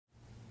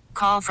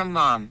Call from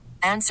mom.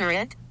 Answer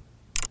it.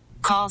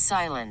 Call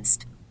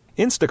silenced.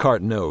 Instacart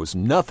knows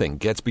nothing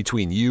gets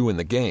between you and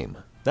the game.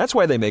 That's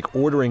why they make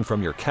ordering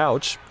from your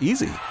couch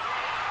easy.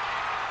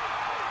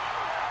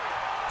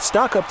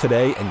 Stock up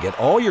today and get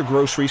all your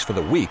groceries for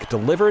the week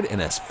delivered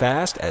in as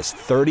fast as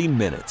 30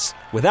 minutes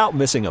without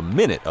missing a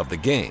minute of the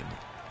game.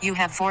 You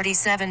have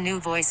 47 new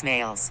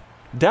voicemails.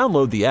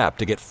 Download the app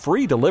to get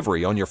free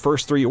delivery on your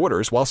first 3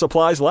 orders while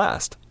supplies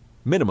last.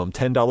 Minimum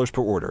 $10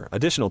 per order.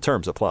 Additional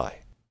terms apply.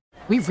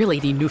 We really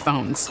need new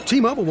phones.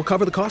 T-Mobile will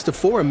cover the cost of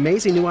 4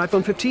 amazing new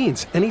iPhone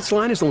 15s, and each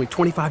line is only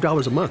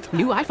 $25 a month.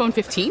 New iPhone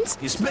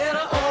 15s? It's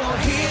better over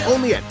here.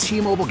 Only at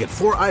T-Mobile, get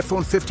 4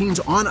 iPhone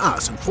 15s on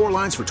us and 4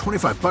 lines for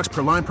 $25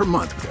 per line per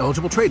month with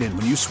eligible trade-in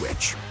when you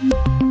switch.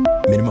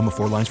 Minimum of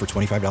 4 lines for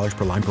 $25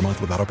 per line per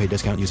month with autopay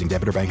discount using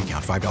debit or bank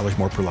account. $5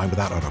 more per line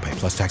without autopay,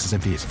 plus taxes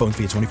and fees. Phone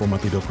fee at 24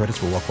 monthly bill credits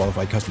for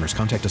well-qualified customers.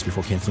 Contact us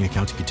before canceling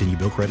account to continue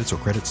bill credits or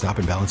credit stop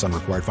and balance on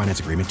required finance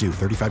agreement due.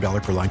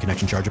 $35 per line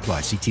connection charge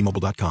applies. See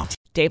T-Mobile.com.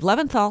 Dave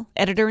Levinthal,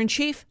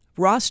 editor-in-chief,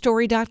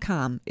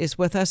 rawstory.com, is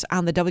with us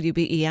on the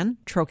WBEN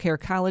Trocaire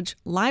College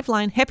Live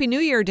Line. Happy New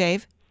Year,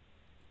 Dave.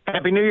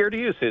 Happy New Year to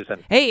you,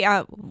 Susan. Hey,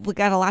 we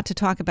got a lot to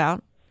talk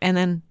about, and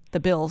then the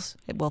bills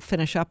we'll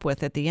finish up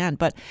with at the end.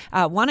 But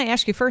I want to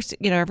ask you first,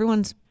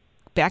 everyone's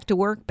back to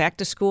work, back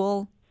to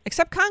school,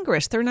 except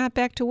Congress. They're not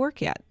back to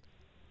work yet.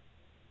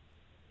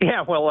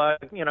 Yeah, well,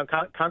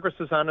 Congress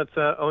is on its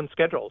own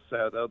schedule,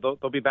 so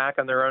they'll be back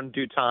on their own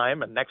due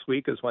time, and next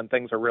week is when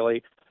things are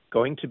really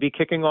going to be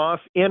kicking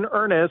off in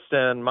earnest.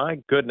 And my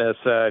goodness,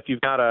 if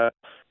you've got a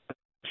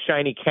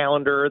shiny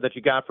calendar that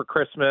you got for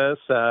Christmas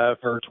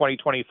for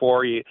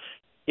 2024, you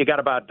got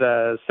about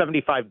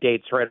 75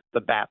 dates right at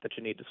the bat that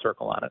you need to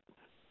circle on it.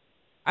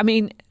 I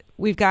mean,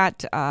 we've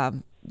got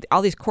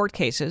all these court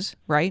cases,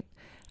 right?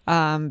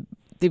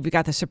 We've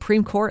got the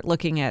Supreme Court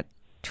looking at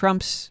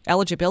Trump's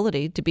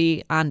eligibility to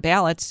be on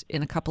ballots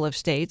in a couple of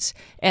states,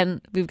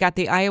 and we've got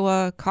the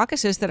Iowa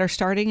caucuses that are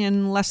starting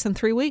in less than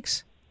 3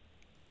 weeks.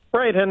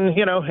 Right, and,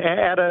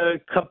 add a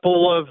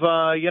couple of,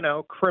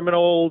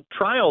 criminal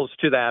trials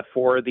to that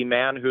for the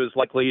man who is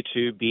likely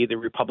to be the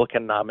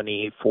Republican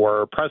nominee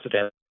for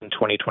president in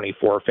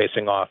 2024,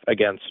 facing off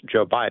against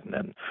Joe Biden.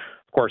 And,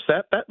 of course,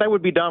 that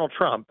would be Donald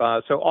Trump.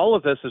 So all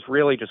of this is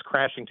really just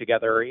crashing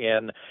together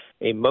in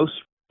a most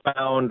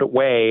profound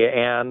way,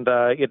 and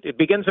it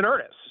begins in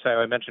earnest. So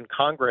I mentioned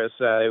Congress.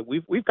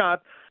 We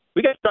got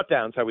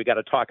shutdowns that we got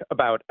to talk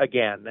about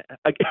again,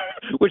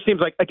 which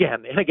seems like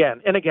again and again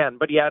and again.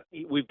 But yet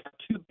we've got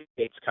 2 big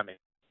dates coming,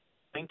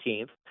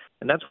 19th,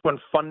 and that's when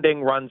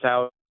funding runs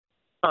out,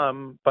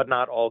 but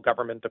not all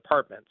government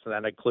departments. And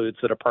that includes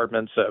the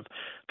departments of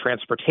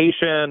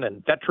transportation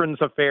and veterans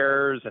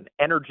affairs and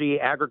energy,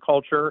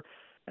 agriculture.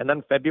 And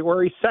then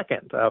February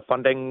 2nd,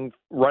 funding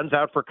runs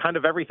out for kind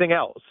of everything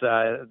else.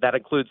 That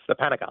includes the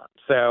Pentagon.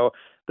 So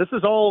this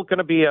is all going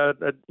to be a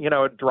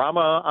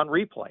drama on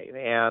replay,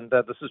 and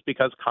this is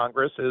because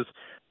Congress has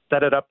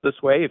set it up this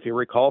way. If you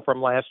recall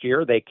from last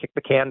year, they kicked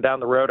the can down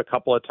the road a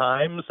couple of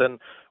times, and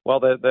well,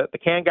 the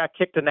can got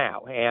kicked to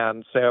now,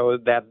 and so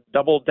that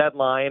double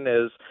deadline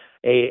is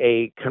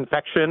a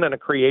confection and a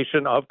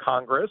creation of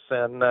Congress,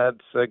 and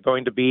it's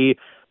going to be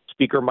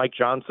Speaker Mike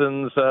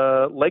Johnson's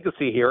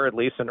legacy here, at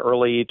least in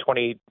early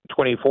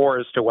 2024,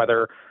 as to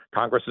whether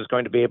Congress is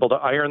going to be able to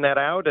iron that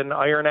out and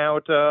iron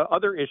out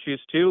other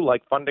issues, too,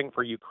 like funding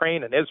for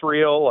Ukraine and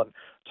Israel and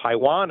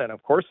Taiwan and,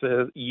 of course,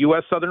 the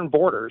U.S. southern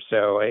border.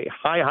 So a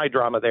high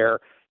drama there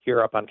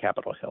here up on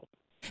Capitol Hill.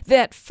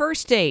 That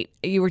first date,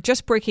 you were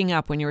just breaking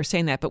up when you were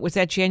saying that, but was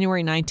that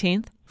January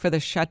 19th for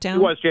the shutdown?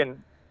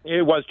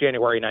 It was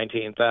January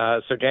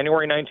 19th. So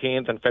January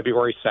 19th and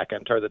February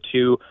 2nd are the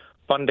 2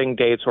 funding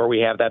dates where we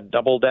have that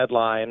double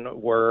deadline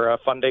where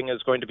funding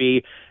is going to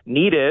be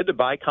needed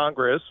by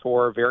Congress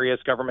for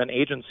various government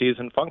agencies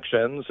and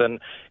functions. And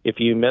if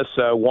you miss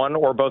one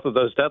or both of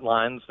those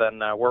deadlines, then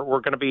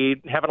we're going to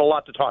be having a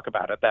lot to talk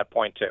about at that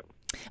point, too.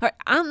 All right,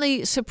 on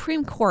the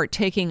Supreme Court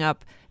taking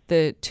up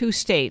the 2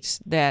 states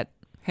that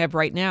have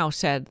right now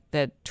said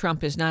that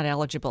Trump is not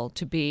eligible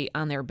to be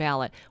on their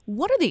ballot,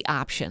 what are the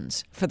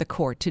options for the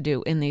court to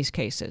do in these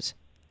cases?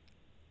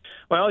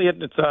 Well,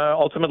 it's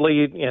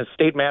ultimately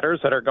state matters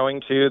that are going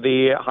to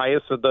the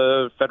highest of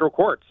the federal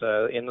courts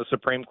in the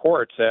Supreme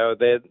Court. So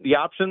the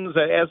options,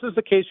 as is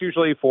the case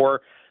usually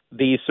for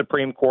the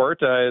Supreme Court,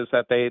 is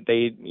that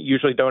they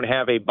usually don't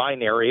have a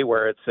binary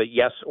where it's a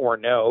yes or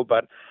no,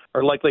 but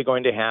are likely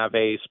going to have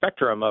a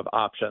spectrum of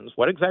options.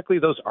 What exactly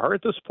those are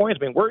at this point?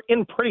 I mean, we're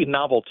in pretty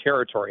novel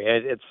territory.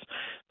 It's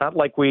not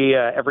like we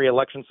every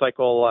election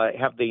cycle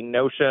have the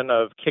notion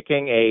of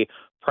kicking a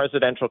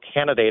presidential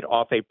candidate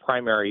off a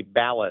primary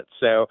ballot.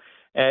 So,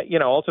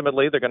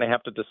 ultimately they're going to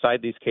have to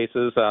decide these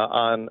cases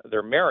on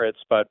their merits.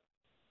 But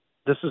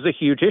this is a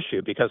huge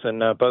issue because in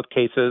both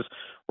cases,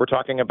 we're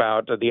talking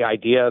about the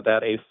idea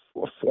that a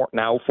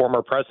now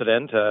former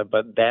president,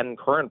 but then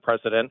current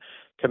president,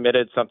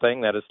 committed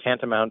something that is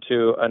tantamount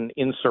to an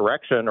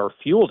insurrection or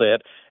fueled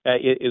it,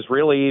 is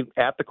really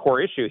at the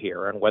core issue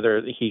here, and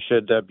whether he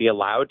should be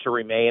allowed to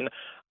remain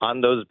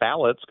on those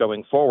ballots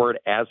going forward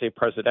as a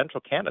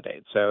presidential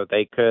candidate. So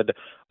they could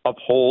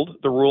uphold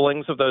the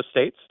rulings of those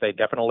states. They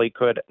definitely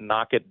could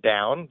knock it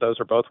down. Those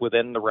are both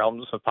within the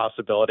realms of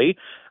possibility.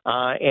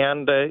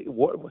 And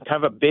kind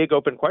of a big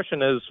open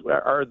question is,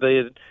 are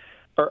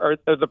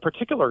the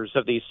particulars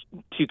of these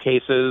two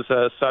cases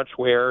such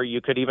where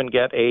you could even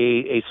get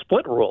a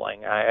split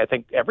ruling? I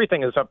think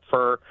everything is up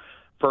for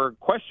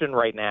question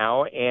right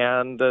now,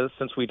 and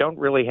since we don't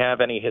really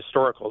have any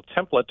historical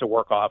template to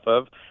work off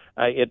of,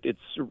 it's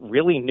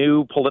really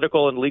new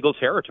political and legal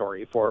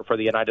territory for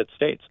the United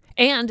States.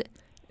 And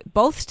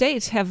both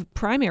states have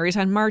primaries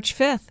on March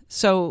 5th,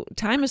 so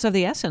time is of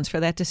the essence for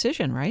that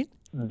decision, right?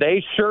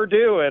 They sure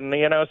do. And,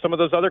 some of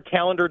those other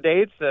calendar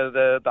dates,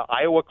 the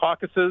Iowa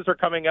caucuses are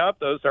coming up.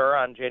 Those are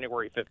on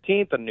January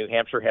 15th, and New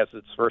Hampshire has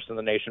its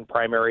first-in-the-nation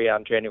primary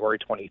on January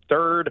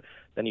 23rd.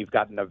 Then you've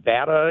got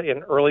Nevada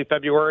in early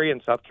February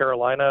and South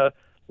Carolina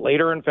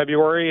later in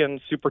February,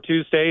 and Super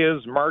Tuesday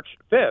is March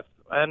 5th.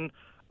 And,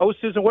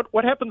 Susan,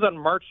 what happens on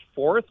March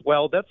 4th?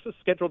 Well, that's the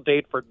scheduled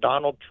date for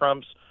Donald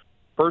Trump's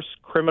first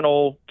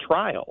criminal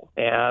trial,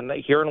 and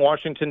here in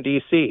Washington,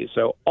 D.C.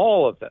 So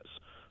all of this,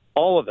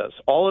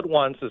 all at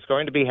once is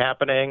going to be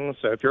happening.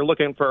 So if you're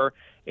looking for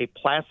a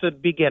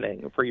placid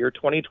beginning for your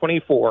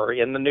 2024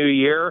 in the new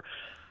year,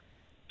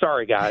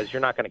 sorry, guys,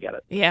 you're not going to get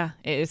it. Yeah,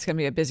 it's going to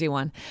be a busy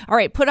one. All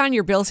right, put on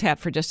your Bills hat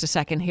for just a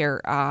second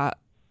here. I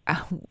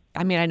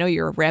know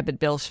you're a rabid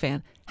Bills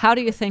fan. How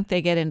do you think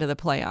they get into the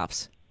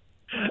playoffs?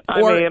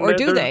 Or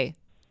do they?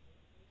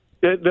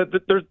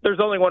 There's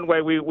only one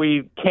way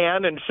we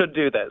can and should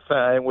do this,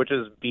 which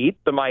is beat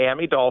the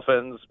Miami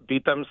Dolphins,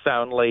 beat them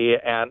soundly,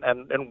 and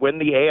win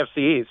the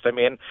AFC East. I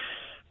mean,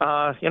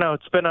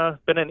 it's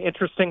been an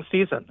interesting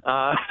season.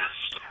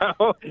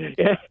 So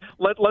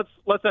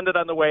let's end it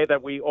on the way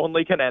that we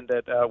only can end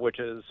it, which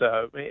is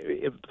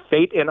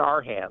fate in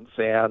our hands.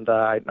 And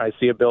I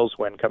see a Bills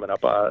win coming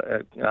up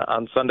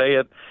on Sunday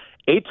at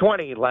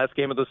 8:20, last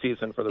game of the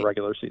season for the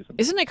regular season.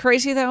 Isn't it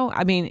crazy, though?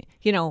 I mean,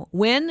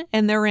 win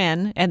and they're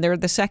in, and they're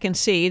the second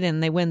seed,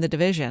 and they win the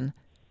division.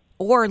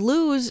 Or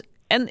lose,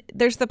 and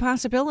there's the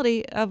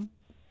possibility of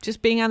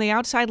just being on the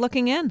outside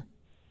looking in.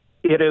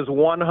 It is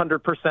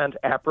 100%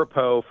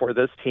 apropos for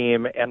this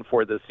team and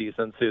for this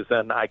season,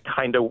 Susan. I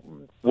kind of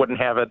wouldn't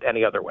have it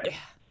any other way. Yeah.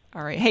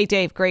 All right. Hey,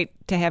 Dave, great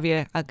to have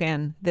you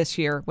again this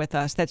year with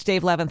us. That's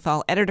Dave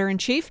Levinthal,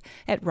 editor-in-chief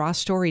at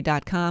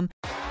rawstory.com.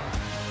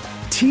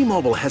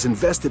 T-Mobile has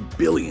invested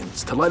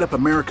billions to light up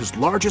America's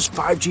largest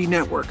 5G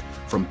network,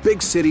 from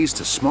big cities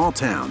to small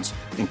towns,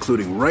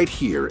 including right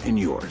here in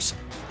yours.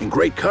 And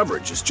great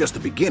coverage is just the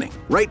beginning.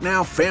 Right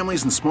now,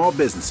 families and small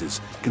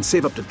businesses can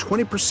save up to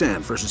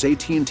 20% versus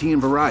AT&T and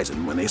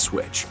Verizon when they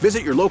switch.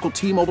 Visit your local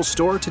T-Mobile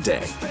store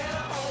today.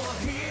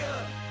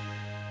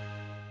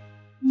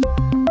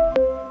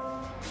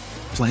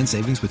 Plan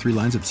savings with 3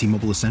 lines of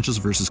T-Mobile Essentials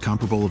versus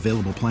comparable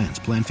available plans.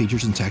 Plan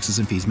features and taxes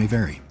and fees may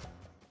vary.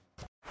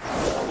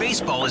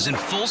 Baseball is in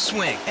full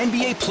swing.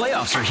 NBA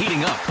playoffs are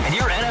heating up, and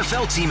your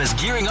NFL team is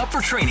gearing up for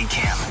training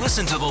camp.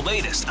 Listen to the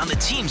latest on the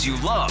teams you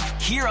love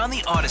here on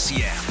the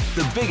Odyssey app.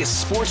 The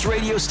biggest sports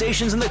radio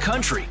stations in the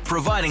country,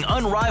 providing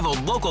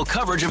unrivaled local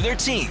coverage of their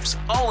teams,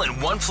 all in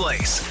one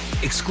place.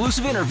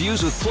 Exclusive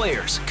interviews with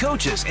players,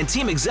 coaches, and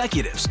team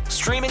executives,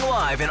 streaming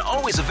live and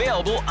always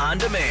available on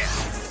demand.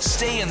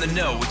 Stay in the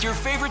know with your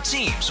favorite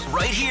teams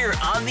right here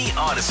on the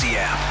Odyssey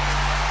app.